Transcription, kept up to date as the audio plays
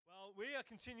We are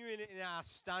continuing in our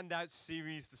standout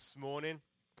series this morning.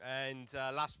 And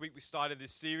last week we started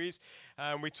this series.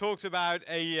 And we talked about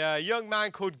a young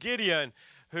man called Gideon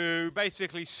who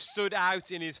basically stood out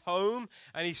in his home.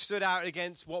 And he stood out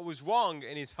against what was wrong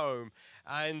in his home.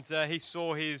 And he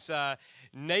saw his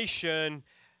nation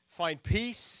find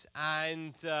peace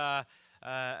and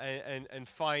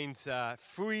find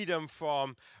freedom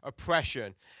from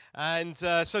oppression. And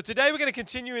so today we're going to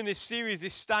continue in this series,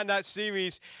 this standout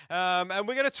series, and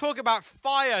we're going to talk about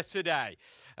fire today.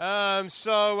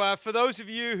 So for those of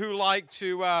you who like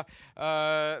to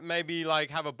maybe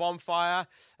like have a bonfire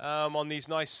on these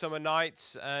nice summer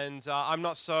nights, and I'm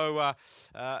not so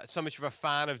much of a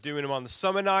fan of doing them on the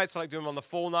summer nights. I like doing them on the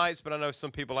fall nights, but I know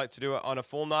some people like to do it on a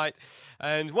fall night.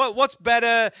 And what's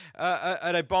better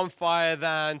at a bonfire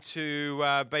than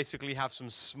to basically have some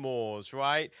s'mores,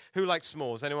 right? Who likes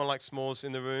s'mores? Anyone like s'mores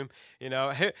in the room? You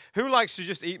know, who likes to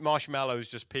just eat marshmallows,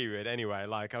 just period? Anyway,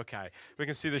 like, okay, we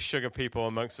can see the sugar people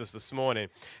amongst us this morning.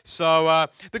 So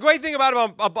the great thing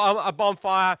about a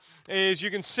bonfire is you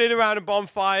can sit around a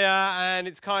bonfire and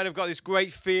it's kind of got this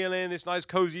great feeling, this nice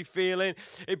cozy feeling.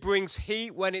 It brings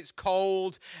heat when it's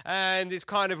cold and it's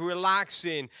kind of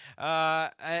relaxing.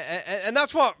 And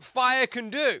that's what fire can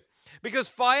do. Because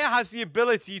fire has the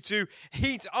ability to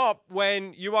heat up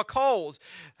when you are cold.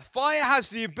 Fire has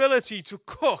the ability to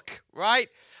cook, right?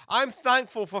 I'm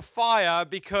thankful for fire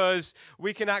because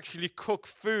we can actually cook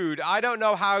food. I don't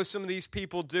know how some of these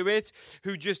people do it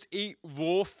who just eat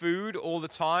raw food all the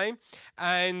time.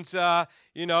 And,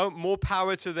 more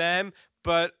power to them.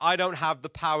 But I don't have the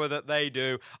power that they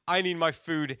do. I need my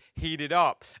food heated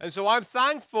up. And so I'm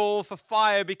thankful for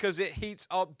fire because it heats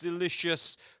up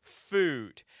delicious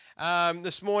food.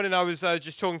 This morning I was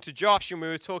just talking to Josh and we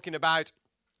were talking about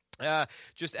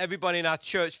just everybody in our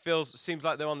church seems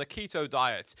like they're on the keto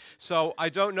diet. So I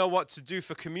don't know what to do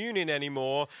for communion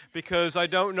anymore because I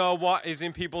don't know what is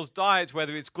in people's diets,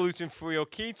 whether it's gluten-free or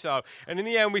keto. And in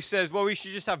the end, we said, well, we should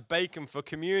just have bacon for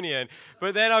communion.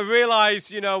 But then I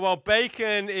realized,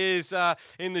 bacon is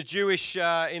in the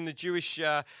Jewish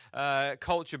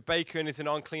culture, bacon is an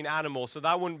unclean animal, so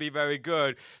that wouldn't be very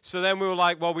good. So then we were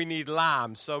like, well, we need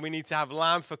lamb, so we need to have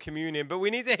lamb for communion, but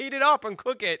we need to heat it up and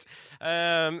cook it.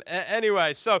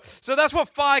 Anyway, so that's what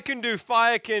fire can do.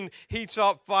 Fire can heat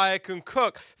up, fire can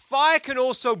cook. Fire can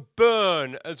also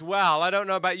burn as well. I don't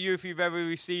know about you if you've ever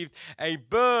received a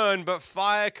burn, but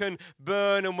fire can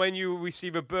burn, and when you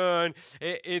receive a burn,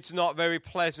 it's not very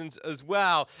pleasant as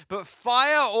well. But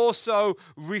fire also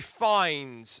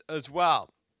refines as well.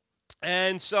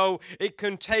 And so it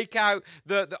can take out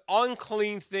the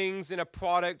unclean things in a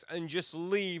product and just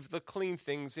leave the clean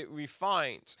things it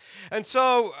refines. And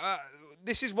so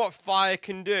this is what fire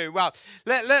can do. Well,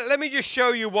 let me just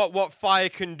show you what fire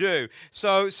can do.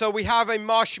 So we have a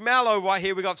marshmallow right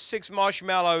here. We got 6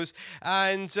 marshmallows,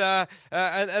 and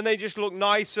they just look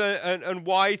nice and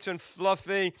white and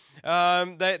fluffy.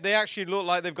 They actually look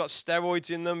like they've got steroids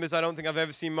in them, because I don't think I've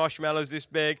ever seen marshmallows this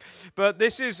big. But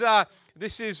this is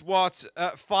what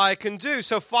fire can do.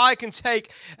 So fire can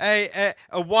take a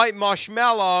white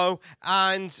marshmallow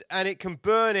and it can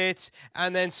burn it,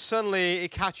 and then suddenly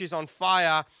it catches on fire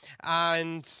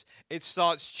and it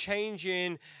starts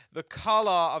changing the color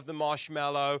of the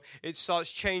marshmallow. It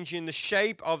starts changing the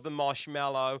shape of the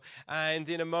marshmallow, and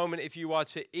in a moment, if you are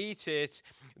to eat it,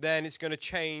 then it's going to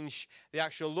change the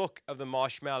actual look of the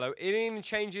marshmallow. It even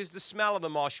changes the smell of the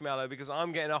marshmallow, because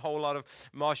I'm getting a whole lot of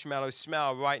marshmallow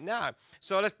smell right now.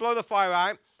 So let's blow the fire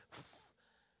out.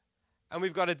 And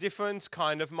we've got a different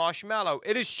kind of marshmallow.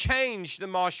 It has changed the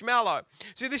marshmallow.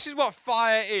 See, this is what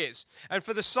fire is. And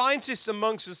for the scientists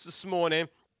amongst us this morning,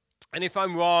 and if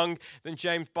I'm wrong, then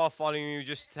James Bartholomew,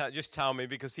 just tell me,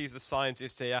 because he's the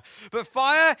scientist here. But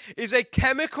fire is a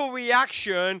chemical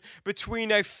reaction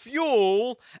between a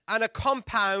fuel and a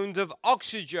compound of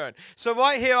oxygen. So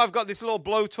right here, I've got this little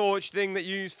blowtorch thing that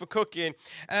you use for cooking.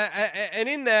 And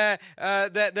in there,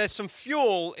 there's some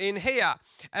fuel in here.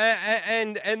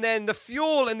 And then the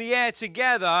fuel and the air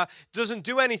together doesn't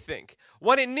do anything.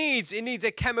 What it needs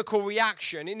a chemical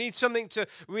reaction. It needs something to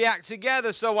react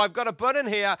together. So I've got a button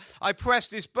here. I press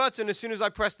this button. As soon as I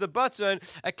press the button,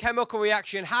 a chemical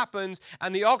reaction happens,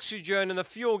 and the oxygen and the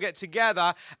fuel get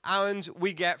together, and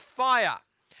we get fire.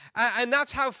 And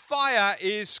that's how fire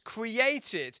is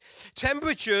created.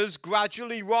 Temperatures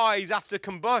gradually rise after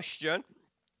combustion.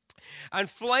 And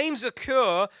flames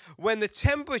occur when the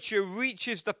temperature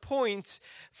reaches the point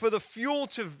for the fuel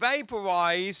to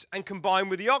vaporize and combine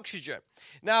with the oxygen.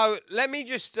 Now, let me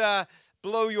just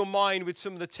blow your mind with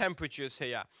some of the temperatures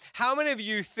here. How many of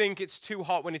you think it's too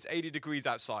hot when it's 80 degrees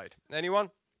outside? Anyone?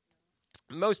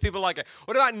 Most people like it.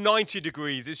 What about 90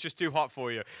 degrees? It's just too hot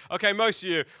for you. Okay, most of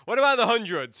you. What about the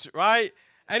hundreds, right?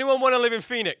 Anyone want to live in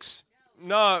Phoenix?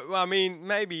 No, I mean,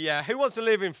 maybe, yeah. Who wants to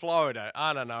live in Florida?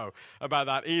 I don't know about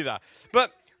that either.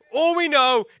 But all we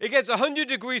know, it gets 100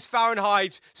 degrees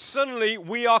Fahrenheit. Suddenly,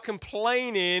 we are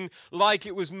complaining like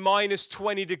it was minus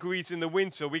 20 degrees in the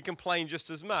winter. We complain just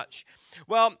as much.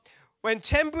 Well, when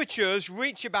temperatures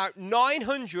reach about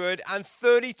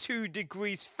 932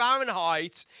 degrees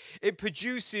Fahrenheit, it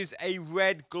produces a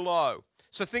red glow.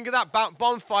 So think of that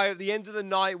bonfire at the end of the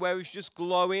night where it's just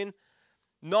glowing.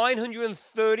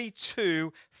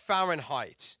 932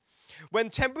 Fahrenheit.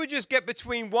 When temperatures get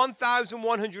between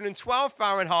 1,112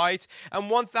 Fahrenheit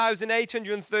and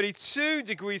 1,832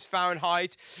 degrees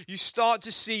Fahrenheit, you start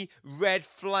to see red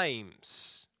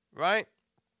flames, right?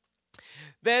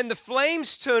 Then the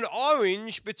flames turn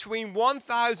orange between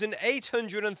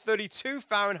 1,832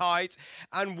 Fahrenheit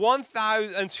and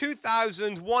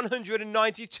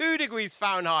 2,192 degrees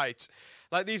Fahrenheit.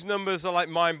 Like, these numbers are like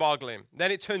mind-boggling.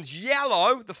 Then it turns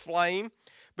yellow, the flame,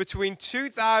 between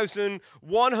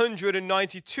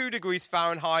 2,192 degrees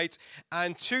Fahrenheit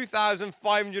and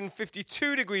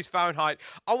 2,552 degrees Fahrenheit.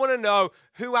 I want to know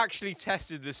who actually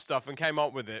tested this stuff and came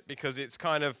up with it, because it's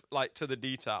kind of like to the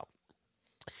detail.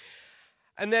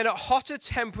 And then at hotter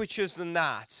temperatures than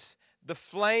that, the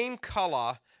flame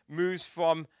color moves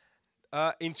from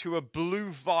into a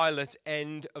blue-violet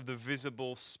end of the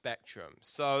visible spectrum.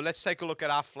 So let's take a look at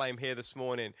our flame here this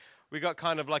morning. We got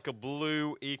kind of like a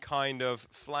blue-y kind of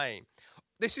flame.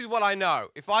 This is what I know.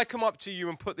 If I come up to you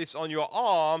and put this on your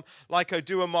arm like I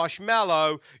do a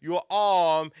marshmallow, your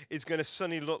arm is going to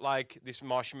suddenly look like this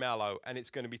marshmallow, and it's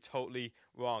going to be totally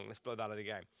wrong. Let's blow that out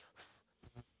again.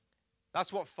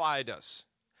 That's what fire does.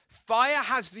 Fire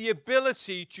has the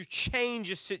ability to change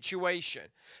a situation.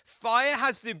 Fire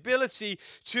has the ability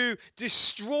to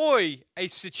destroy a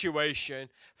situation.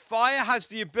 Fire has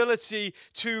the ability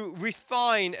to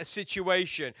refine a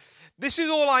situation. This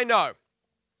is all I know.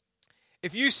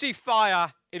 If you see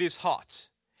fire, it is hot.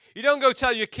 You don't go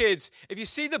tell your kids, if you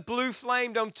see the blue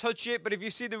flame, don't touch it, but if you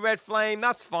see the red flame,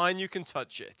 that's fine, you can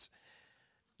touch it.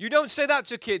 You don't say that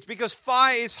to kids, because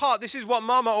fire is hot. This is what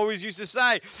Mama always used to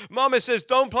say. Mama says,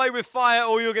 don't play with fire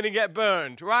or you're going to get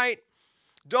burned, right?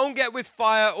 Don't get with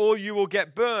fire or you will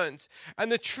get burned.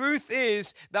 And the truth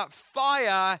is that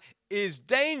fire is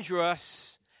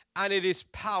dangerous and it is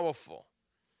powerful.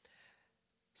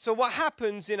 So what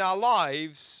happens in our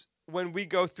lives when we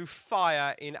go through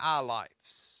fire in our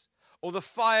lives? Or the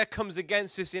fire comes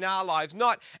against us in our lives,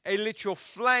 not a literal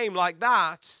flame like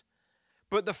that,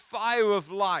 but the fire of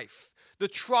life, the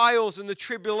trials and the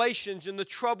tribulations and the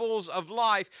troubles of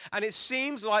life. And it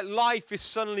seems like life is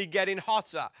suddenly getting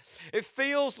hotter. It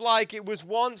feels like it was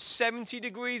once 70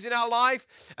 degrees in our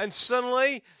life, and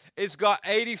suddenly it's got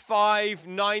 85,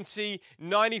 90,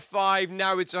 95.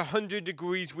 Now it's 100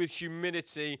 degrees with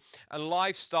humidity, and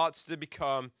life starts to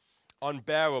become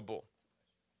unbearable.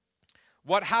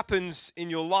 What happens in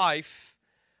your life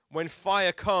when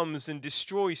fire comes and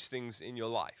destroys things in your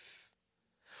life?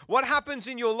 What happens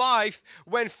in your life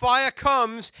when fire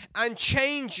comes and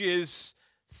changes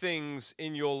things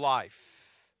in your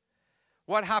life?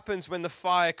 What happens when the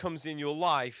fire comes in your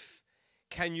life?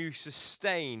 Can you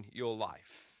sustain your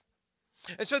life?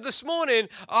 And so this morning,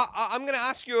 I'm going to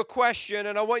ask you a question,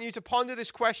 and I want you to ponder this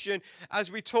question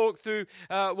as we talk through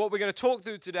what we're going to talk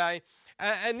through today.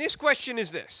 And this question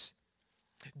is this: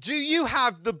 do you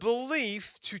have the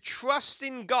belief to trust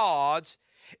in God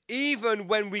even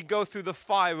when we go through the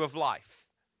fire of life?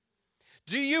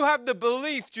 Do you have the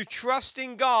belief to trust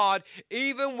in God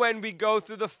even when we go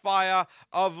through the fire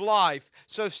of life?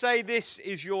 So say this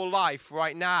is your life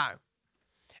right now,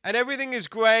 and everything is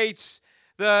great.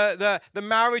 The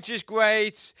marriage is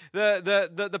great.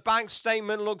 The bank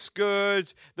statement looks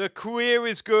good. The career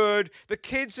is good. The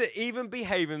kids are even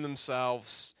behaving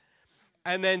themselves.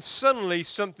 And then suddenly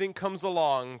something comes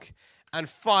along and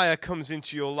fire comes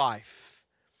into your life.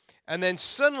 And then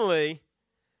suddenly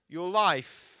your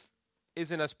life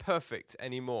isn't as perfect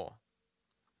anymore.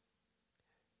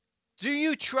 Do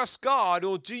you trust God,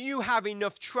 or do you have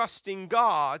enough trust in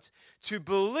God to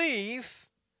believe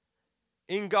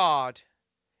in God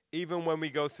even when we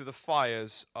go through the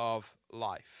fires of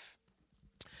life?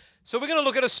 So we're going to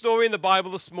look at a story in the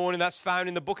Bible this morning that's found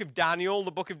in the book of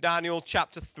Daniel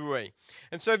chapter 3.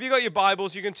 And so if you've got your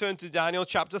Bibles, you can turn to Daniel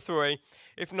chapter 3.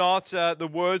 If not, the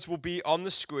words will be on the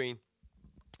screen.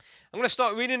 I'm going to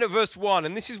start reading at verse 1,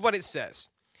 and this is what it says.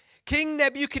 King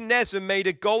Nebuchadnezzar made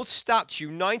a gold statue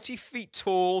 90 feet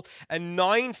tall and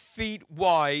 9 feet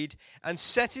wide, and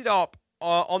set it up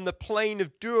on the plain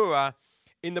of Dura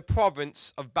in the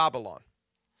province of Babylon.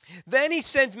 Then he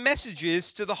sent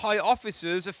messages to the high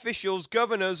officers, officials,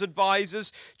 governors,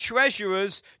 advisors,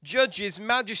 treasurers, judges,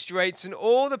 magistrates, and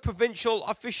all the provincial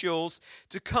officials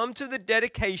to come to the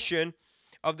dedication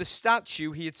of the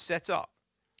statue he had set up.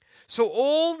 So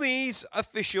all these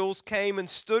officials came and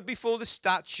stood before the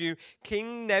statue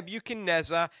King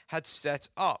Nebuchadnezzar had set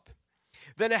up.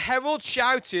 Then a herald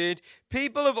shouted,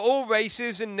 "People of all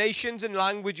races and nations and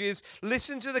languages,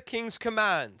 listen to the king's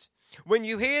command. When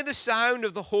you hear the sound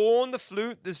of the horn, the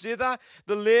flute, the zither,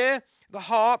 the lyre, the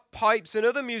harp, pipes, and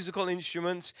other musical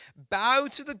instruments, bow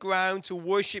to the ground to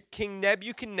worship King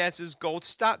Nebuchadnezzar's gold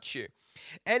statue.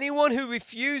 Anyone who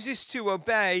refuses to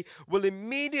obey will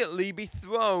immediately be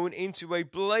thrown into a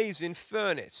blazing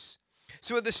furnace."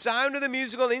 So at the sound of the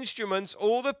musical instruments,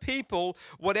 all the people,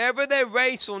 whatever their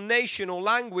race or nation or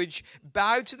language,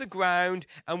 bowed to the ground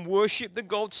and worshipped the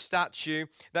gold statue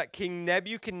that King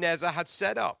Nebuchadnezzar had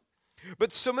set up.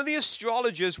 But some of the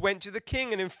astrologers went to the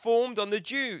king and informed on the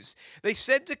Jews. They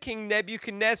said to King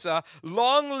Nebuchadnezzar,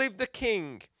 "Long live the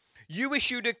king. You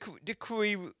issued a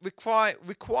decree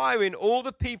requiring all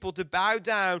the people to bow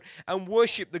down and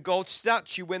worship the gold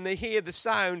statue when they hear the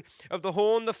sound of the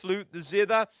horn, the flute, the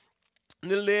zither,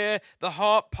 the lyre, the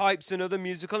harp, pipes, and other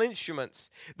musical instruments.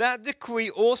 That decree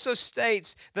also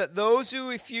states that those who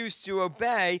refuse to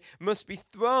obey must be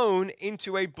thrown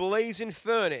into a blazing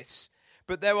furnace.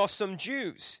 But there are some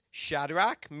Jews,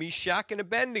 Shadrach, Meshach, and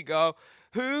Abednego,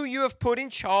 who you have put in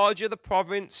charge of the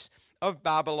province of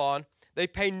Babylon. They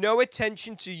pay no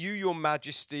attention to you, your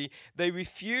majesty. They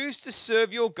refuse to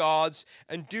serve your gods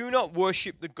and do not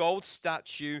worship the gold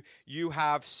statue you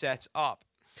have set up."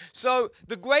 So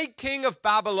the great king of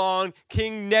Babylon,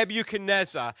 King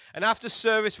Nebuchadnezzar, and after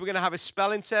service we're going to have a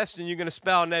spelling test and you're going to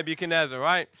spell Nebuchadnezzar,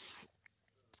 right?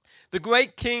 The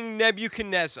great king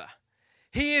Nebuchadnezzar.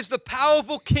 He is the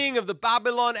powerful king of the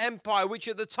Babylon Empire, which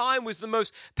at the time was the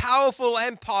most powerful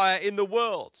empire in the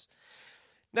world.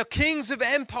 Now, kings of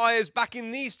empires back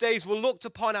in these days were looked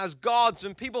upon as gods,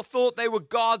 and people thought they were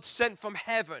gods sent from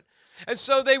heaven. And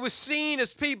so they were seen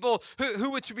as people who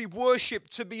were to be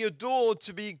worshipped, to be adored,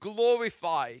 to be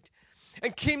glorified.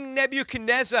 And King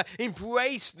Nebuchadnezzar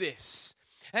embraced this.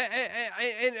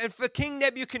 And for King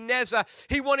Nebuchadnezzar,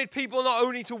 he wanted people not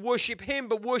only to worship him,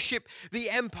 but worship the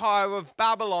empire of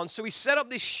Babylon. So he set up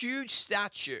this huge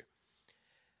statue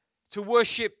to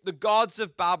worship the gods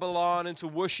of Babylon and to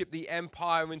worship the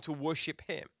empire and to worship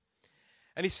him.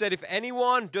 And he said, if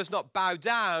anyone does not bow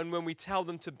down when we tell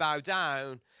them to bow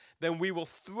down, then we will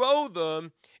throw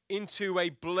them into a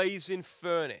blazing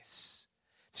furnace.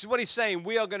 This is what he's saying.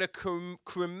 We are going to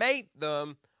cremate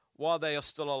them while they are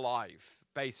still alive,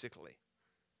 basically.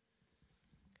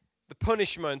 The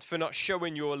punishment for not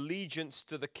showing your allegiance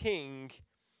to the king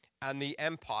and the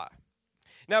empire.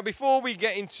 Now, before we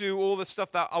get into all the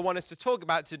stuff that I want us to talk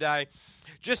about today,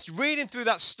 just reading through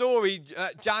that story,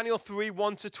 Daniel 3,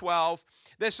 1-12,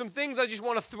 there's some things I just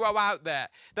want to throw out there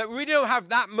that really don't have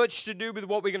that much to do with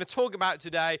what we're going to talk about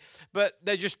today, but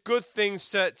they're just good things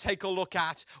to take a look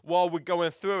at while we're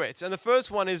going through it. And the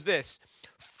first one is this: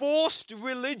 forced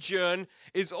religion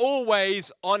is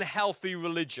always unhealthy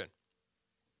religion.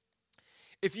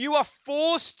 If you are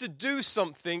forced to do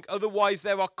something, otherwise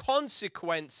there are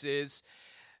consequences,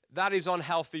 that is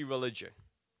unhealthy religion.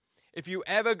 If you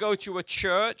ever go to a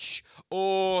church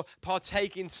or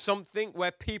partake in something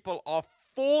where people are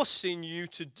forcing you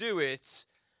to do it,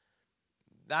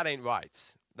 that ain't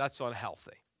right. That's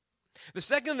unhealthy. The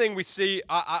second thing we see,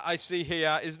 I see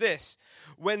here is this: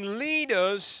 when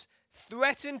leaders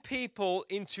threaten people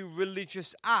into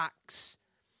religious acts,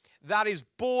 that is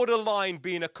borderline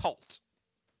being a cult.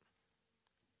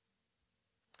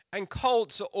 And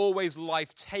cults are always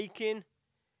life-taking,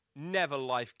 never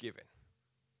life-giving.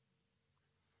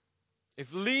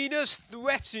 If leaders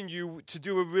threaten you to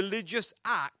do a religious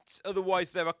act,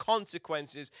 otherwise there are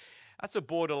consequences, that's a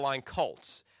borderline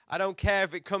cult. I don't care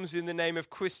if it comes in the name of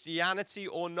Christianity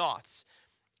or not,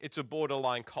 it's a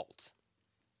borderline cult.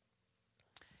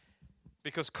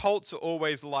 Because cults are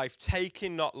always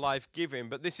life-taking, not life-giving.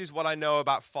 But this is what I know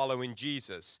about following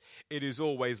Jesus: it is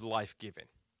always life-giving.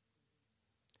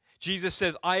 Jesus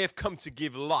says, I have come to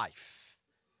give life.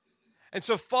 And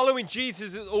so following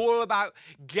Jesus is all about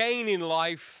gaining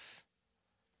life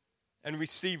and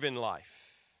receiving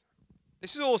life.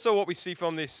 This is also what we see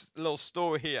from this little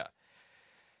story here.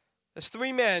 There's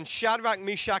three men, Shadrach,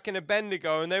 Meshach, and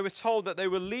Abednego, and they were told that they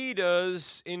were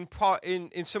leaders in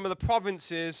some of the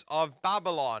provinces of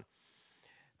Babylon.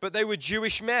 But they were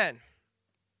Jewish men,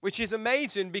 which is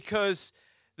amazing because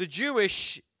the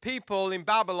Jewish people in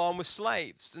Babylon were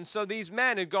slaves. And so these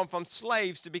men had gone from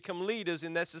slaves to become leaders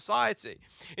in their society.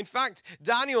 In fact,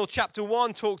 Daniel chapter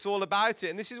 1 talks all about it.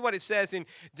 And this is what it says in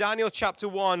Daniel chapter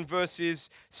 1, verses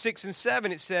 6 and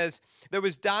 7. It says, there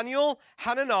was Daniel,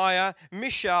 Hananiah,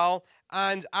 Mishael,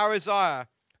 and Azariah,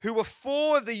 who were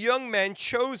 4 of the young men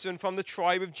chosen from the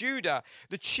tribe of Judah.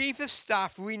 The chief of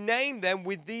staff renamed them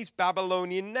with these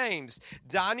Babylonian names.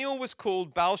 Daniel was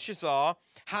called Belshazzar,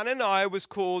 Hananiah was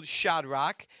called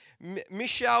Shadrach,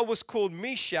 Mishael was called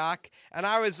Meshach, and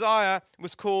Azariah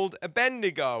was called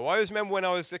Abednego. I always remember when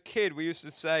I was a kid, we used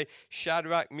to say,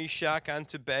 Shadrach, Meshach, and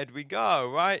to bed we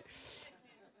go, right?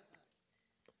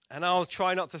 And I'll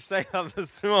try not to say that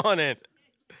this morning.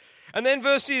 And then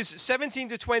verses 17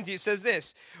 to 20, it says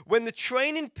this. When the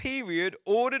training period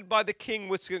ordered by the king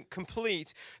was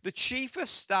complete, the chief of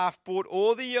staff brought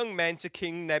all the young men to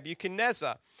King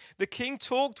Nebuchadnezzar. The king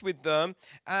talked with them,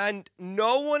 and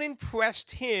no one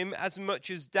impressed him as much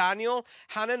as Daniel,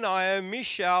 Hananiah,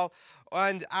 Mishael,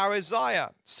 and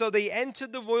Azariah. So they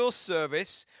entered the royal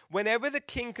service. Whenever the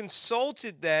king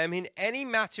consulted them in any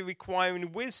matter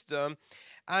requiring wisdom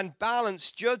and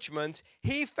balanced judgment,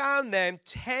 he found them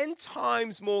 10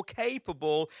 times more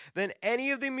capable than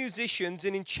any of the musicians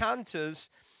and enchanters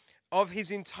of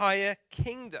his entire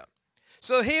kingdom.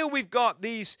 So here we've got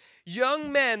these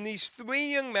young men, these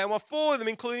 3 young men, well, 4 of them,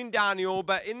 including Daniel,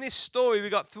 but in this story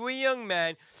we've got 3 young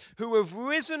men who have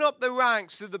risen up the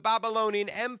ranks through the Babylonian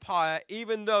Empire,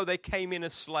 even though they came in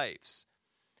as slaves.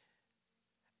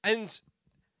 And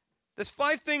there's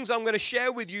 5 things I'm going to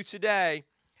share with you today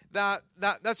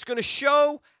that's going to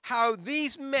show how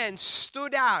these men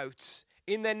stood out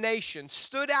in their nation,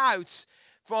 stood out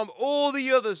from all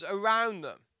the others around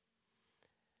them.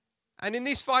 And in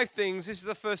these 5 things, this is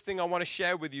the first thing I want to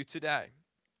share with you today,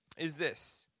 is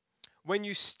this. When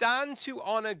you stand to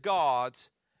honor God,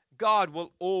 God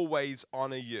will always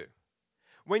honor you.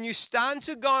 When you stand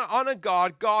to honor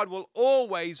God, God will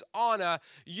always honor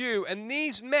you. And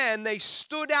these men, they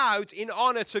stood out in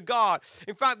honor to God.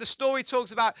 In fact, the story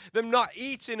talks about them not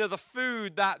eating of the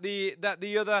food that the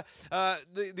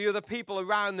other people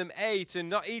around them ate, and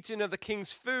not eating of the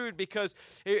king's food because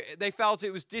they felt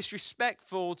it was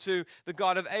disrespectful to the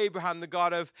God of Abraham, the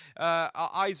God of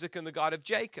Isaac, and the God of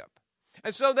Jacob.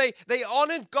 And so they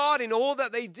honored God in all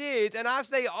that they did. And as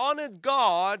they honored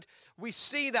God, we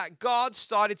see that God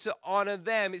started to honor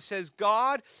them. It says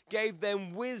God gave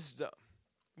them wisdom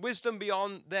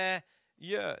beyond their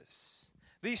years.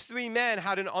 These 3 men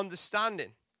had an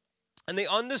understanding. And they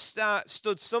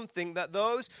understood something that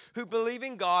those who believe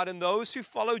in God and those who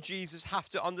follow Jesus have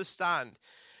to understand.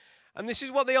 And this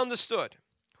is what they understood.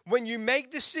 When you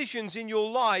make decisions in your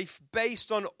life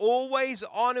based on always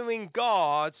honoring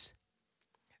God,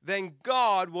 then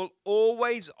God will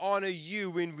always honor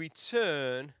you in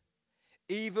return,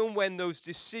 even when those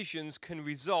decisions can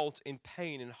result in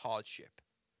pain and hardship.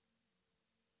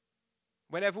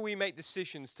 Whenever we make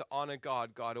decisions to honor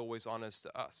God, God always honors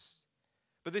to us.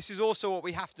 But this is also what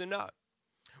we have to know.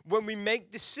 When we make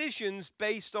decisions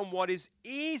based on what is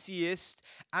easiest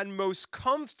and most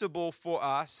comfortable for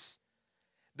us,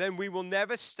 then we will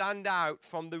never stand out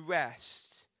from the rest.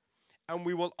 And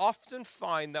we will often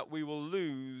find that we will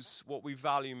lose what we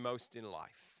value most in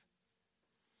life.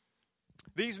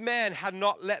 These men had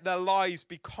not let their lives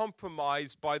be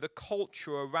compromised by the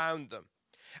culture around them.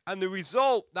 And the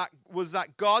result was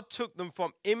that God took them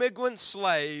from immigrant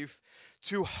slave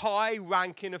to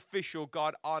high-ranking official.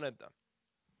 God honored them.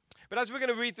 But as we're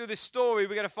going to read through this story,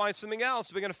 we're going to find something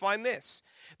else. We're going to find this,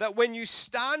 that when you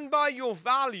stand by your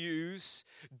values,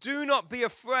 do not be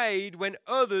afraid when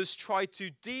others try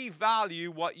to devalue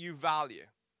what you value.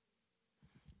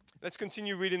 Let's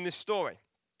continue reading this story.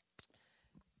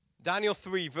 Daniel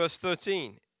 3, verse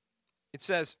 13. It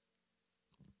says,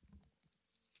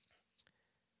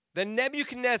 Then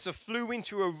Nebuchadnezzar flew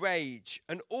into a rage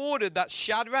and ordered that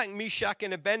Shadrach, Meshach,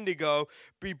 and Abednego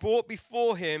be brought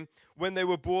before him. When they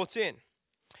were brought in,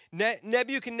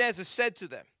 Nebuchadnezzar said to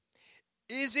them,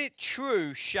 Is it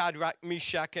true, Shadrach,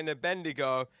 Meshach, and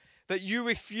Abednego, that you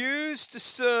refuse to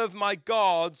serve my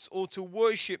gods or to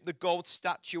worship the gold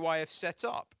statue I have set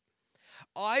up?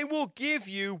 I will give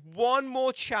you one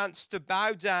more chance to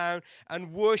bow down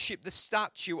and worship the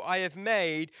statue I have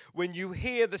made when you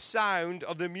hear the sound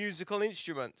of the musical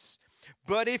instruments.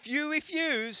 But if you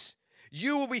refuse,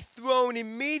 you will be thrown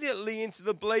immediately into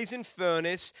the blazing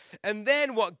furnace, and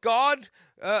then what God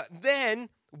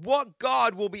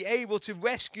will be able to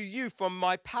rescue you from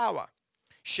my power?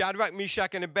 Shadrach,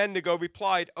 Meshach, and Abednego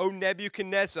replied, O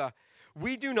Nebuchadnezzar,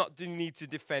 we do not need to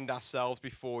defend ourselves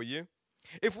before you.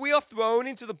 If we are thrown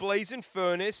into the blazing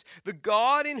furnace, the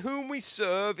God in whom we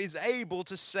serve is able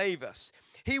to save us.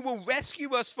 He will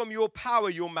rescue us from your power,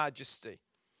 your majesty.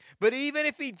 But even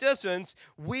if he doesn't,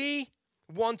 we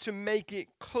want to make it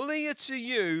clear to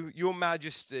you, your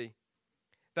majesty,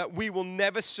 that we will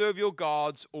never serve your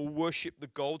gods or worship the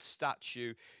gold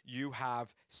statue you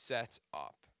have set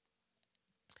up.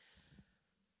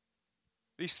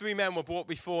 These three men were brought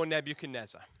before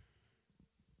Nebuchadnezzar.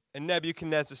 And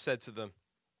Nebuchadnezzar said to them,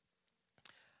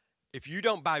 if you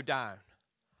don't bow down,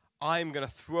 I am going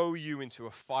to throw you into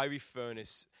a fiery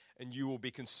furnace and you will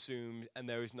be consumed, and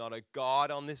there is not a God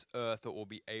on this earth that will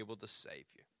be able to save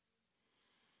you.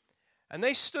 And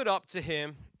they stood up to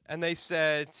him and they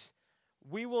said,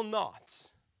 we will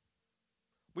not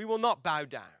bow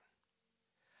down.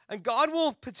 And God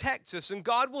will protect us and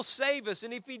God will save us.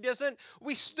 And if he doesn't,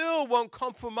 we still won't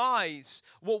compromise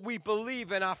what we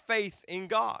believe in our faith in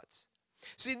God.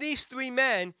 See, these three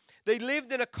men, they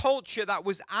lived in a culture that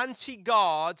was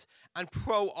anti-God and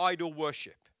pro-idol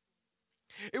worship.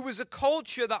 It was a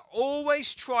culture that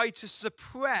always tried to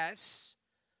suppress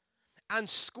and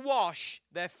squash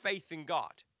their faith in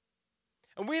God.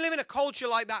 And we live in a culture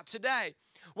like that today,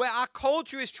 where our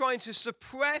culture is trying to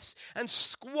suppress and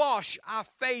squash our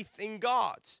faith in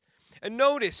God. And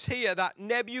notice here that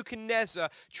Nebuchadnezzar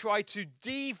tried to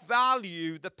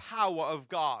devalue the power of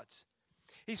God.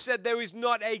 He said, there is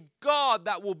not a God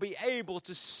that will be able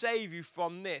to save you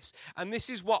from this. And this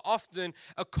is what often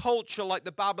a culture like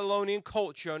the Babylonian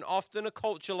culture, and often a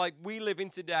culture like we live in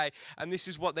today, and this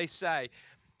is what they say.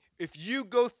 If you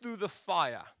go through the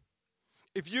fire,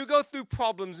 if you go through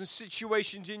problems and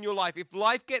situations in your life, if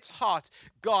life gets hot,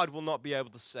 God will not be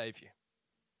able to save you.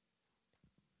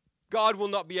 God will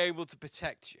not be able to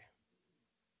protect you.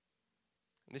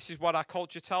 And this is what our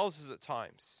culture tells us at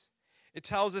times. It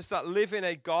tells us that living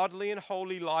a godly and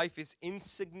holy life is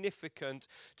insignificant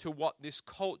to what this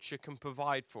culture can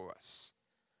provide for us.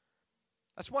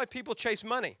 That's why people chase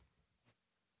money.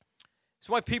 It's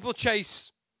why people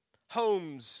chase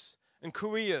homes and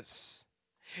careers.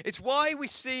 It's why we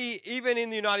see, even in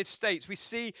the United States, we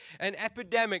see an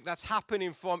epidemic that's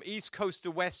happening from East Coast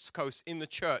to West Coast in the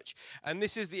church. And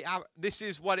this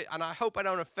is what it, and I hope I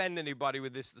don't offend anybody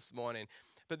with this morning,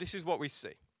 but this is what we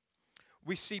see.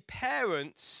 We see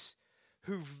parents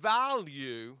who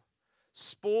value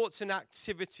sports and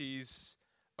activities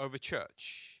over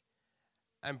church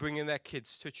and bringing their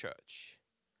kids to church.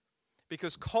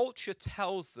 Because culture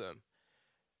tells them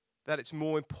that it's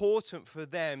more important for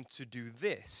them to do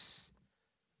this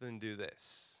than do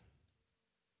this.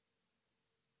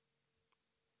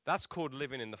 That's called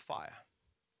living in the fire.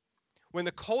 When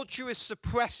the culture is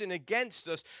suppressing against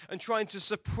us and trying to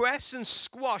suppress and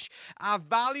squash our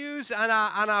values and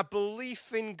our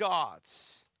belief in God.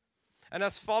 And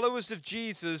as followers of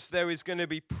Jesus, there is going to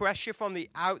be pressure from the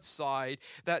outside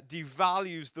that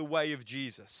devalues the way of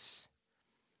Jesus.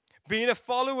 Being a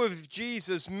follower of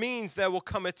Jesus means there will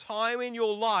come a time in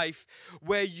your life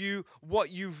where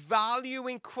what you value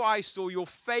in Christ or your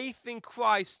faith in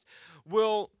Christ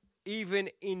will even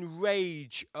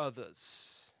enrage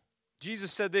others.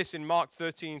 Jesus said this in Mark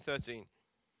 13:13.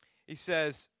 He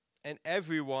says, and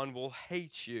everyone will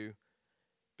hate you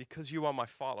because you are my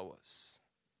followers.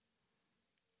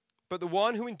 But the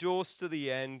one who endures to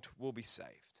the end will be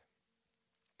saved.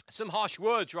 Some harsh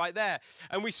words right there.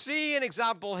 And we see an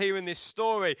example here in this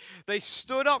story. They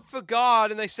stood up for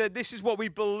God and they said, this is what we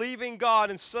believe in God.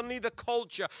 And suddenly the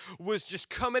culture was just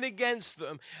coming against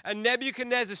them. And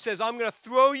Nebuchadnezzar says, I'm going to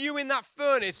throw you in that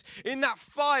furnace, in that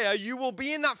fire. You will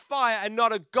be in that fire and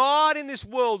not a God in this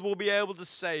world will be able to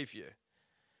save you.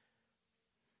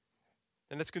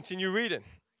 And let's continue reading.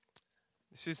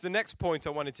 This is the next point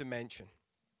I wanted to mention.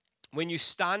 When you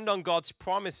stand on God's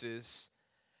promises,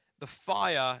 the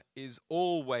fire is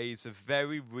always a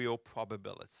very real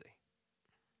probability.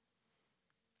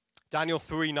 Daniel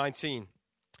 3:19.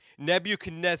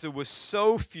 Nebuchadnezzar was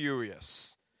so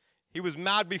furious. He was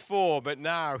mad before, but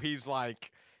now he's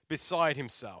like beside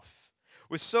himself.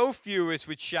 Was so furious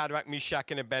with Shadrach,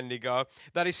 Meshach, and Abednego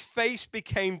that his face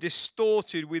became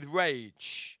distorted with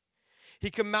rage. He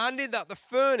commanded that the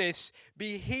furnace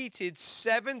be heated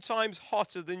 7 times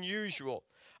hotter than usual.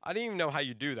 I didn't even know how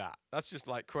you do that. That's just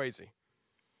like crazy.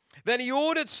 Then he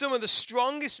ordered some of the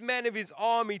strongest men of his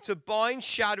army to bind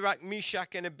Shadrach,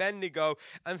 Meshach, and Abednego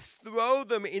and throw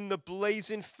them in the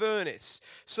blazing furnace.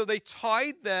 So they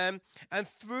tied them and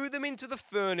threw them into the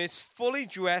furnace, fully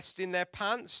dressed in their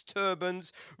pants,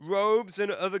 turbans, robes,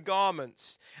 and other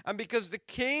garments. And because the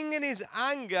king in his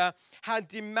anger had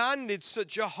demanded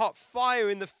such a hot fire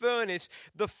in the furnace,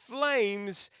 the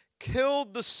flames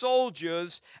killed the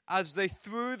soldiers as they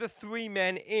threw the three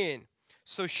men in.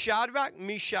 So Shadrach,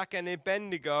 Meshach, and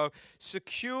Abednego,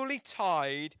 securely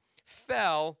tied,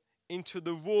 fell into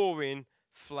the roaring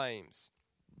flames.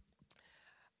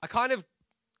 I kind of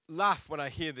laugh when I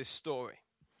hear this story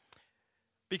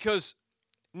because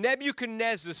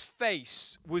Nebuchadnezzar's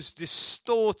face was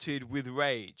distorted with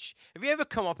rage. Have you ever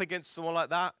come up against someone like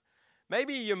that?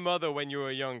 Maybe your mother when you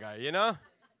were younger, you know?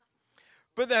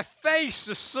 But their face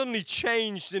has suddenly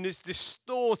changed and it's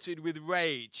distorted with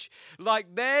rage.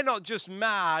 Like they're not just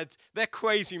mad, they're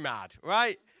crazy mad,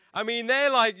 right? I mean, they're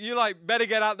like, you're like, better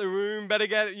get out the room, better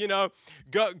get,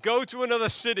 go to another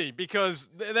city because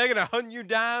they're going to hunt you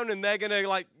down and they're going to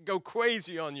like go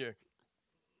crazy on you.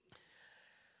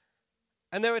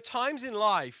 And there are times in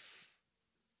life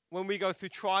when we go through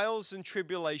trials and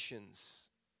tribulations,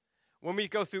 when we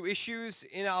go through issues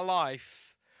in our life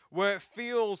where it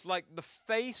feels like the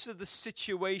face of the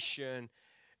situation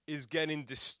is getting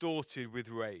distorted with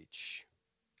rage.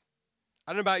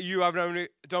 I don't know about you, I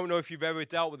don't know if you've ever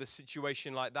dealt with a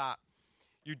situation like that.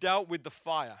 You dealt with the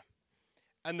fire,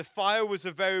 and the fire was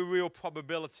a very real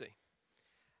probability.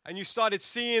 And you started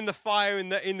seeing the fire in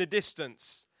the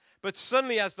distance. But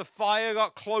suddenly, as the fire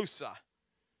got closer,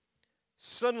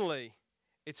 suddenly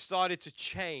it started to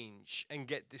change and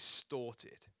get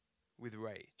distorted with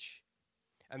rage.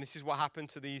 And this is what happened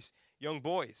to these young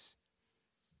boys.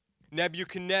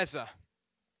 Nebuchadnezzar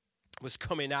was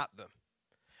coming at them.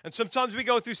 And sometimes we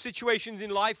go through situations in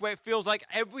life where it feels like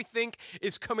everything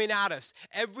is coming at us.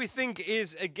 Everything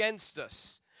is against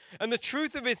us. And the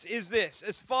truth of it is this: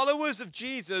 as followers of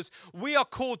Jesus, we are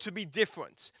called to be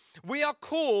different. We are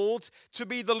called to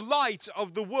be the light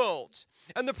of the world.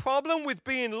 And the problem with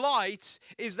being light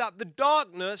is that the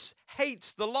darkness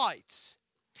hates the light.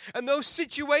 And those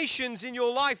situations in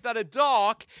your life that are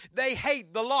dark, they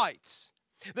hate the light.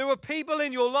 There are people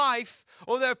in your life,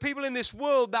 or there are people in this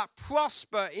world that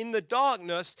prosper in the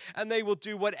darkness, and they will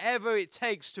do whatever it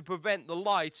takes to prevent the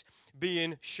light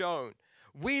being shown.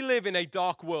 We live in a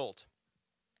dark world.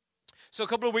 So a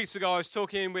couple of weeks ago, I was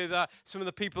talking with some of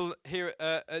the people here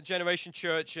at Generation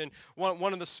Church, and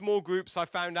one of the small groups I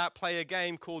found out play a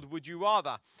game called Would You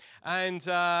Rather, and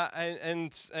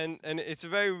it's a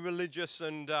very religious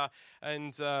and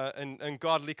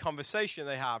godly conversation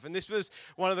they have. And this was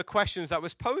one of the questions that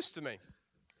was posed to me.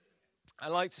 I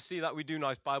like to see that we do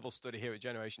nice Bible study here at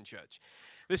Generation Church.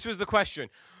 This was the question: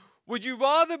 would you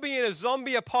rather be in a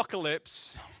zombie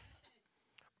apocalypse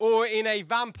or in a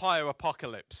vampire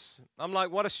apocalypse? I'm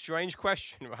like, what a strange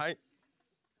question, right?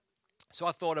 So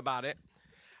I thought about it,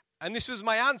 and this was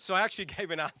my answer. I actually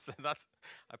gave an answer.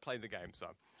 I played the game,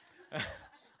 so.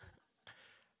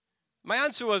 My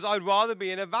answer was, I'd rather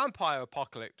be in a vampire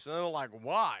apocalypse. And they were like,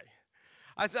 why?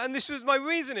 And this was my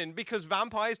reasoning: because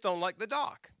vampires don't like the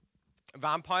dark.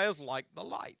 Vampires like the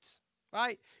light,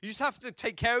 right? You just have to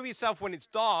take care of yourself when it's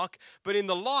dark, but in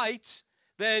the light,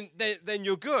 then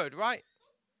you're good, right?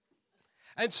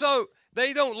 And so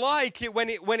they don't like it when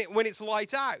it's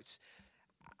light out.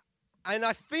 And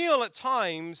I feel at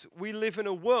times we live in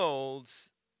a world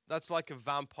that's like a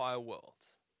vampire world,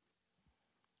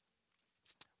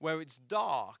 where it's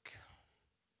dark,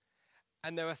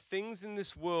 and there are things in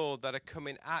this world that are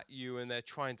coming at you, and they're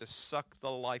trying to suck the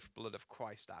lifeblood of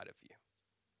Christ out of you.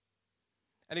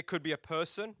 And it could be a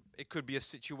person, it could be a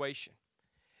situation.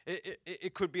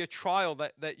 It could be a trial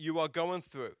that you are going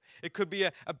through. It could be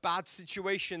a bad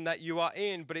situation that you are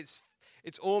in, but it's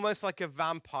almost like a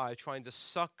vampire trying to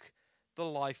suck the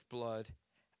lifeblood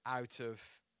out of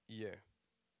you.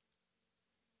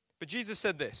 But Peter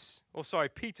said this.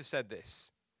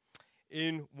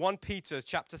 In 1 Peter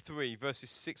chapter 3, verses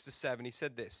 6 to 7, he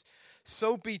said this: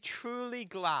 "So be truly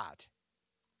glad.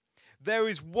 There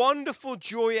is wonderful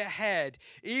joy ahead,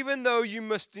 even though you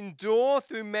must endure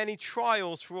through many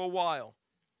trials for a while.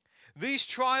 These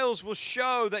trials will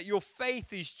show that your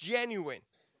faith is genuine.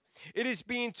 It is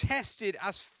being tested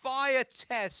as fire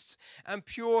tests and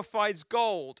purifies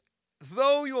gold,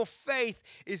 though your faith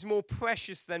is more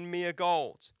precious than mere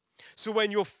gold. So when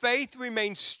your faith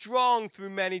remains strong through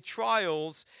many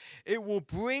trials, it will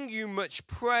bring you much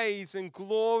praise and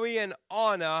glory and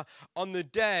honor on the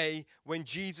day when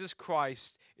Jesus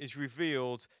Christ is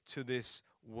revealed to this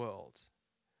world."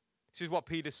 This is what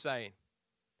Peter's saying.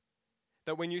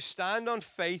 That when you stand on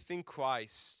faith in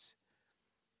Christ,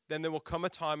 then there will come a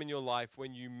time in your life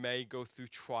when you may go through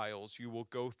trials. You will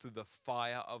go through the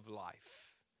fire of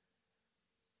life.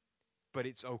 But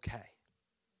it's okay.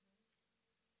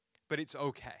 But it's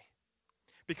okay,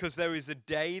 because there is a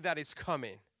day that is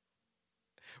coming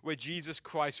where Jesus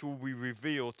Christ will be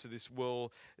revealed to this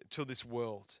world.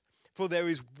 For there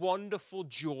is wonderful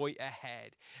joy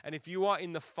ahead. And if you are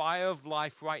in the fire of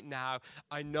life right now,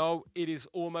 I know it is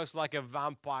almost like a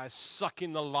vampire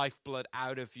sucking the lifeblood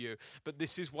out of you. But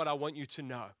this is what I want you to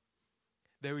know.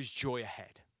 There is joy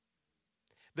ahead.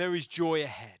 There is joy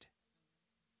ahead.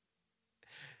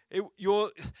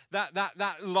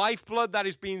 That lifeblood that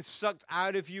is being sucked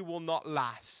out of you will not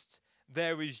last.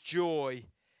 There is joy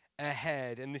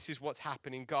ahead. And this is what's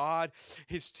happening. God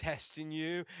is testing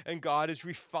you, and God is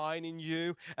refining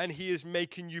you, and he is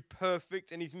making you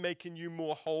perfect, and he's making you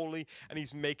more holy, and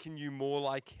he's making you more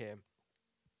like him.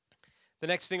 The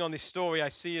next thing on this story I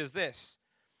see is this.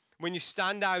 When you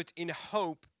stand out in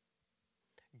hope,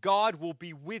 God will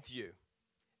be with you,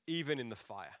 even in the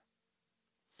fire.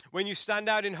 When you stand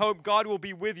out in hope, God will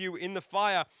be with you in the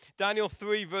fire. Daniel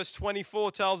 3 verse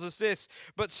 24 tells us this.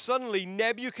 But suddenly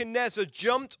Nebuchadnezzar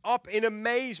jumped up in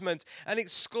amazement and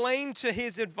exclaimed to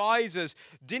his advisors,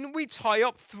 "Didn't we tie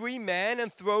up 3 men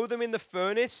and throw them in the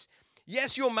furnace?"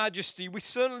 "Yes, your majesty, we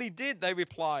certainly did," they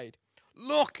replied.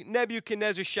 "Look,"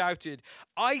 Nebuchadnezzar shouted,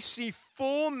 "I see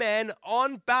 4 men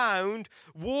unbound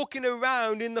walking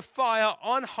around in the fire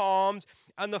unharmed,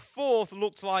 and the 4th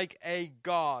looks like a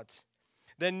god."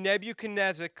 Then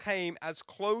Nebuchadnezzar came as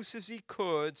close as he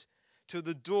could to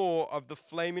the door of the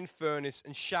flaming furnace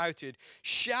and shouted,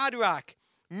 "Shadrach,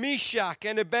 Meshach,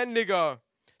 and Abednego,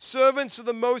 servants of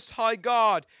the Most High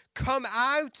God, come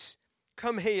out,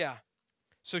 come here."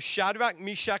 So Shadrach,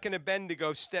 Meshach, and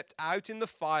Abednego stepped out in the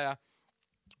fire.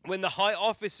 When the high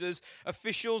officers,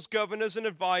 officials, governors, and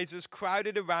advisors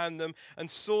crowded around them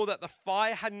and saw that the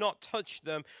fire had not touched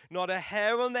them, not a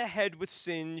hair on their head was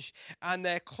singed, and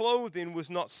their clothing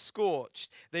was not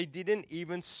scorched, they didn't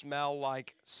even smell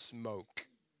like smoke.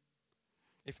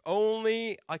 If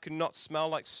only I could not smell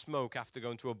like smoke after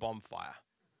going to a bonfire.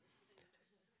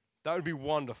 That would be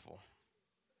wonderful.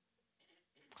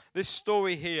 This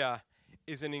story here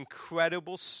is an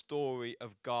incredible story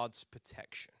of God's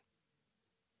protection.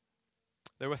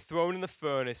 They were thrown in the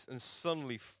furnace, and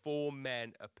suddenly 4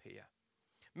 men appear.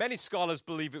 Many scholars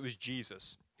believe it was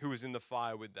Jesus who was in the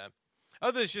fire with them.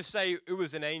 Others just say it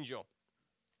was an angel.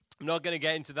 I'm not going to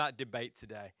get into that debate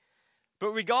today. But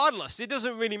regardless, it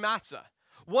doesn't really matter.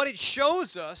 What it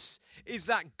shows us is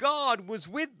that God was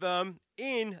with them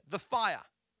in the fire.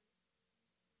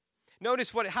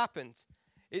 Notice what happened.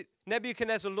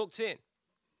 Nebuchadnezzar looked in.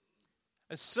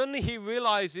 And suddenly he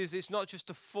realizes it's not just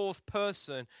a 4th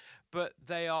person, but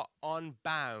they are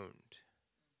unbound.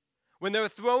 When they were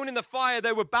thrown in the fire,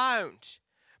 they were bound,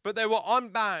 but they were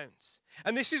unbound.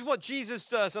 And this is what Jesus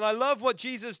does, and I love what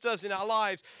Jesus does in our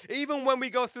lives. Even when we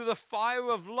go through the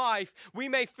fire of life, we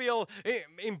may feel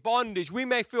in bondage. We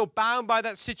may feel bound by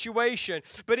that situation.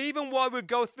 But even while we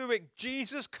go through it,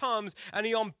 Jesus comes and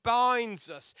he unbinds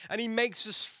us, and he makes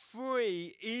us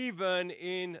free even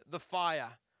in the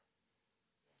fire.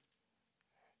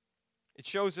 It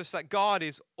shows us that God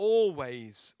is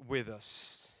always with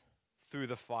us through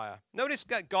the fire. Notice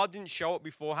that God didn't show up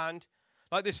beforehand.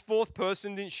 Like this 4th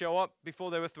person didn't show up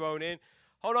before they were thrown in.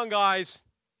 Hold on, guys.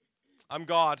 I'm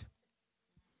God.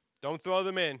 Don't throw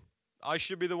them in. I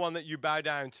should be the one that you bow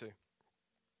down to.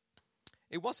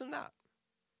 It wasn't that.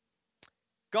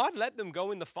 God let them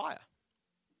go in the fire.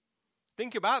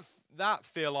 Think about that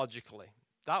theologically.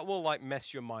 That will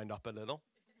mess your mind up a little.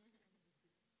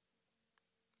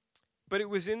 But it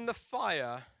was in the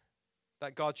fire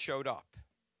that God showed up.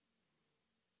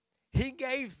 He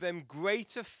gave them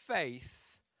greater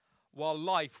faith while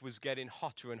life was getting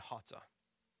hotter and hotter.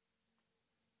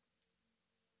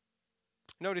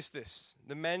 Notice this.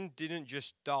 The men didn't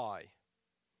just die.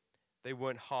 They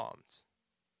weren't harmed.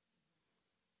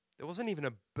 There wasn't even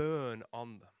a burn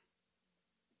on them.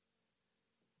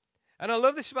 And I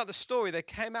love this about the story. They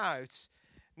came out,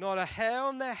 not a hair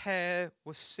on their hair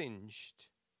was singed.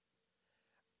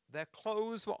 Their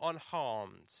clothes were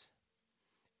unharmed,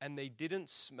 and they didn't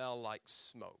smell like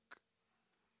smoke.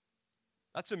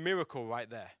 That's a miracle right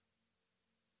there.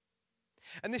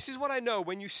 And this is what I know.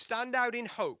 When you stand out in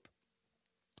hope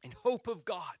of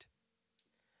God,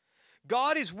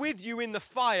 God is with you in the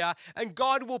fire, and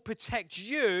God will protect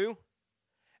you,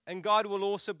 and God will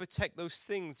also protect those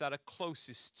things that are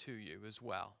closest to you as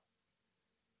well.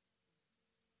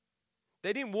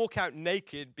 They didn't walk out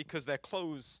naked because their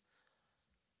clothes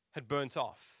had burnt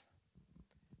off.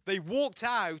 They walked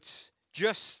out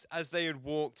just as they had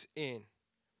walked in.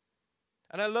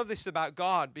 And I love this about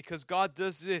God, because God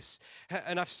does this,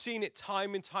 and I've seen it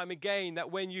time and time again,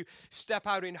 that when you step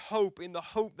out in the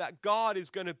hope that God is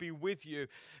going to be with you,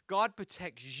 God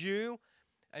protects you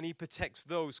and he protects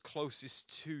those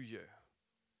closest to you.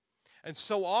 And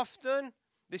so often,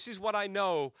 This is what I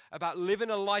know about living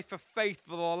a life of faith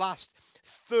for the last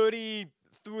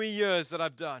 33 years that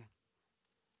I've done.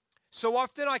 So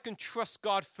often I can trust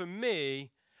God for me,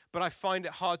 but I find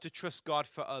it hard to trust God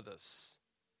for others.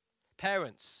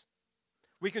 Parents,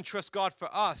 we can trust God for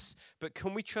us, but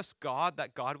can we trust God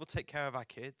that God will take care of our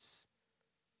kids?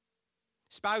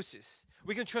 Spouses,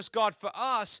 we can trust God for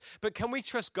us, but can we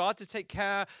trust God to take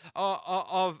care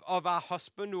of our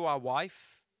husband or our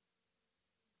wife?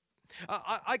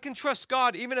 I can trust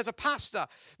God even as a pastor.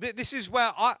 This is where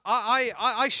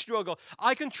I struggle.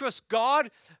 I can trust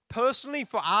God personally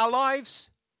for our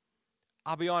lives.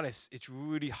 I'll be honest, it's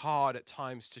really hard at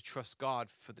times to trust God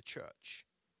for the church.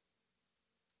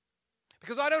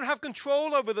 Because I don't have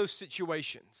control over those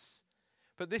situations.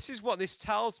 But this is what this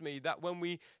tells me, that when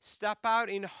we step out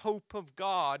in hope of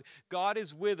God, God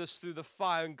is with us through the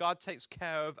fire, and God takes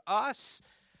care of us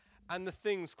and the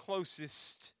things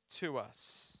closest to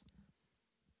us.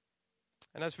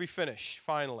 And as we finish,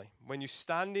 finally, when you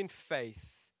stand in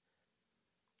faith,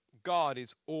 God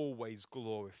is always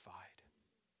glorified.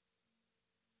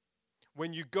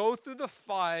 When you go through the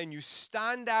fire and you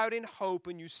stand out in hope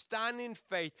and you stand in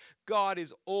faith, God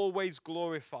is always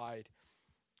glorified.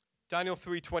 Daniel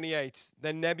 3:28,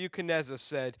 then Nebuchadnezzar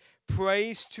said,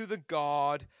 praise to the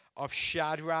God of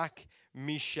Shadrach,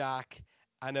 Meshach,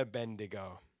 and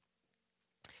Abednego.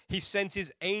 He sent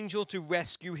his angel to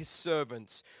rescue his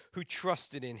servants who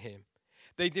trusted in him.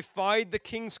 They defied the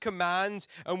king's command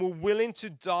and were willing to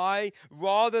die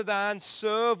rather than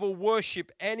serve or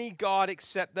worship any god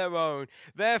except their own.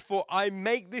 Therefore, I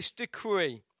make this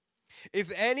decree.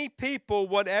 If any people,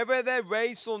 whatever their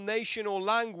race or nation or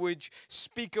language,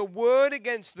 speak a word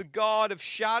against the God of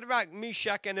Shadrach,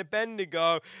 Meshach, and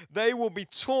Abednego, they will be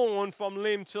torn from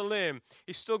limb to limb.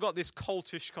 He's still got this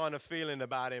cultish kind of feeling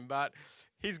about him, but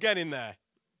he's getting there.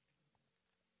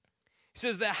 He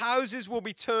says, their houses will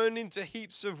be turned into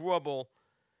heaps of rubble.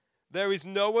 There is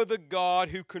no other God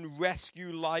who can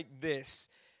rescue like this.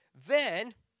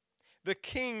 Then the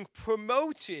king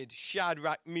promoted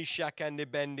Shadrach, Meshach, and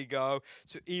Abednego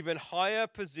to even higher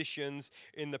positions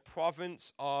in the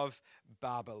province of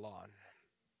Babylon.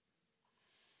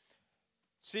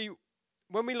 See,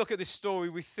 when we look at this story,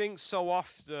 we think so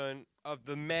often of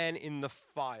the men in the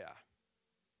fire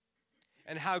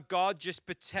and how God just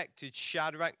protected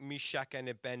Shadrach, Meshach, and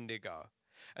Abednego.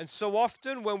 And so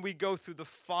often when we go through the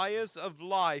fires of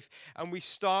life and we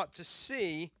start to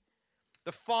see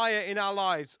the fire in our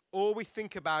lives, all we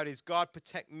think about is, God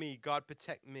protect me, God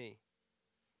protect me,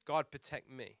 God protect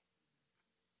me.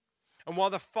 And while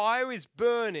the fire is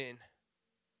burning,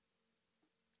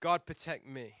 God protect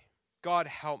me, God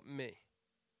help me.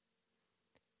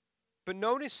 But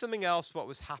notice something else what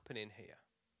was happening here.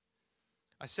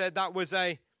 I said that was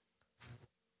a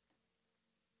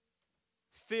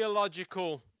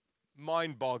theological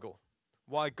mind boggle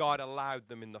why God allowed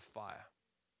them in the fire.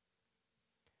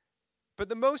 But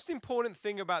the most important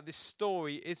thing about this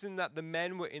story isn't that the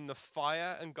men were in the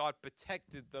fire and God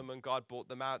protected them and God brought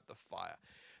them out the fire.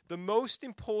 The most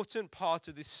important part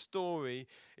of this story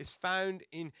is found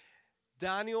in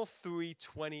Daniel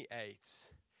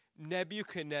 3:28.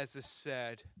 Nebuchadnezzar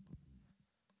said,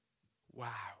 wow,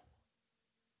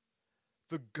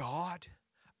 the God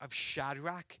of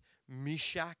Shadrach,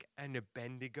 Meshach, and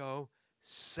Abednego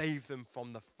saved them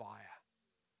from the fire.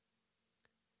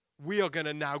 We are going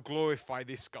to now glorify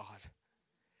this God.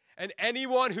 And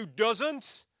anyone who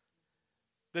doesn't,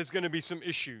 there's going to be some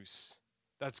issues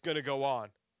that's going to go on.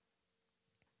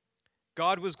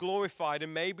 God was glorified,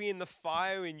 and maybe in the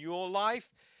fire in your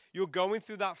life, you're going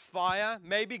through that fire.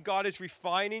 Maybe God is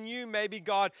refining you. Maybe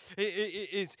God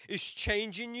is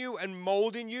changing you and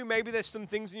molding you. Maybe there's some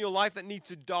things in your life that need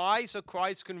to die so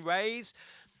Christ can raise.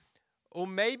 Or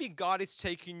maybe God is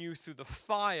taking you through the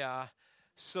fire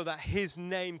so that his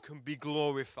name can be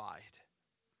glorified.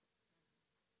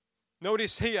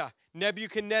 Notice here,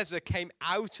 Nebuchadnezzar came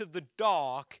out of the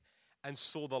dark and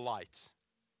saw the light.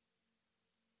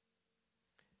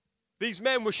 These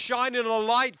men were shining a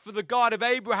light for the God of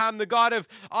Abraham, the God of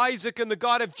Isaac, and the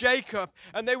God of Jacob.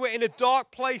 And they were in a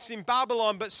dark place in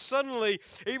Babylon. But suddenly,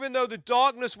 even though the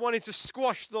darkness wanted to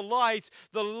squash the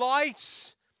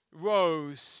lights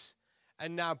rose.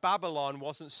 And now Babylon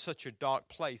wasn't such a dark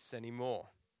place anymore.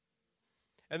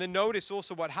 And then notice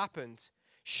also what happened.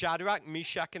 Shadrach,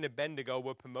 Meshach, and Abednego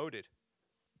were promoted.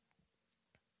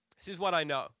 This is what I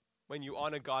know. When you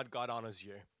honor God, God honors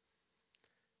you.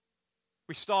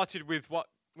 We started with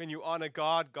when you honor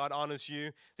God, God honors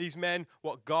you. These men,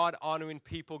 what God honoring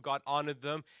people, God honored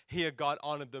them. Here, God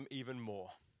honored them even more.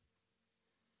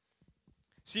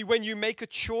 See, when you make a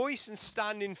choice and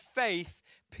stand in faith,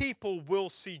 people will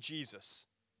see Jesus.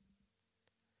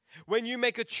 When you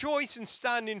make a choice and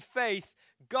stand in faith,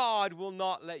 God will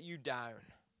not let you down.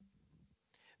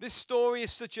 This story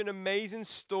is such an amazing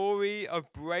story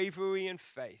of bravery and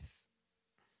faith.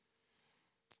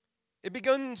 It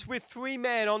begins with three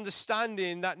men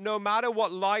understanding that no matter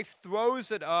what life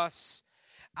throws at us,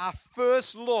 our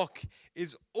first look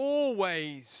has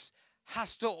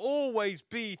to always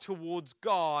be towards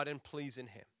God and pleasing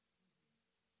Him.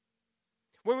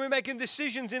 When we're making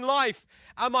decisions in life,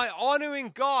 am I honoring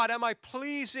God? Am I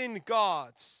pleasing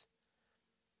God?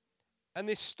 And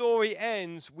this story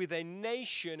ends with a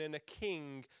nation and a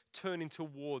king turning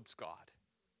towards God.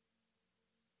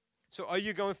 So are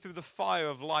you going through the fire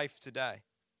of life today?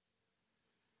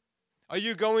 Are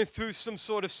you going through some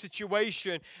sort of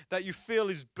situation that you feel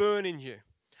is burning you?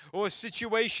 Or a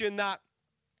situation that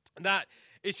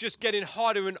it's just getting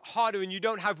harder and harder and you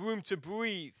don't have room to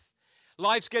breathe?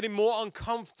 Life's getting more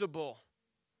uncomfortable.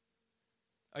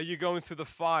 Are you going through the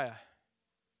fire?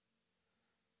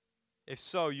 If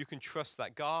so, you can trust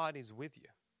that God is with you.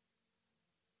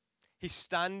 He's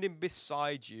standing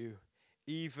beside you,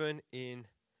 even in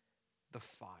the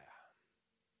fire.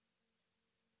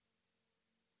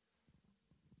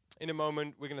 In a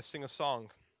moment, we're going to sing a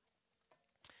song.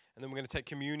 And then we're going to take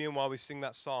communion while we sing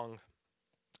that song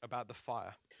about the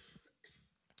fire.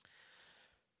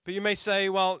 But you may say,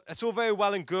 well, it's all very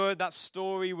well and good. That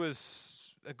story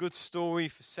was a good story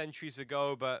for centuries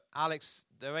ago. But Alex,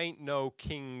 there ain't no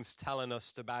kings telling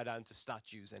us to bow down to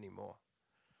statues anymore.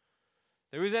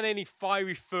 There isn't any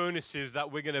fiery furnaces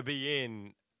that we're going to be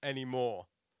in anymore.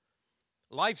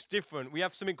 Life's different. We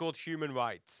have something called human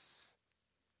rights.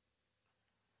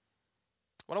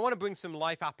 Well, I want to bring some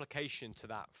life application to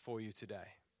that for you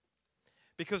today.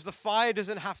 Because the fire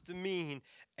doesn't have to mean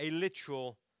a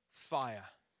literal fire.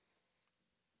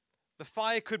 The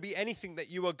fire could be anything that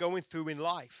you are going through in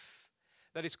life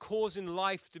that is causing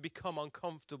life to become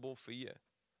uncomfortable for you.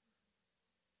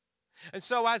 And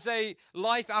so as a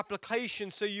life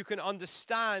application, so you can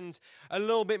understand a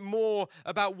little bit more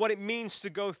about what it means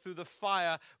to go through the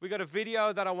fire, we got a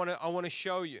video that I want to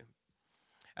show you.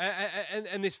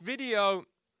 And this video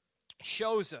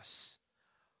shows us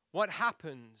what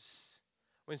happens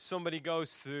when somebody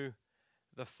goes through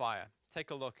the fire. Take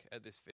a look at this video.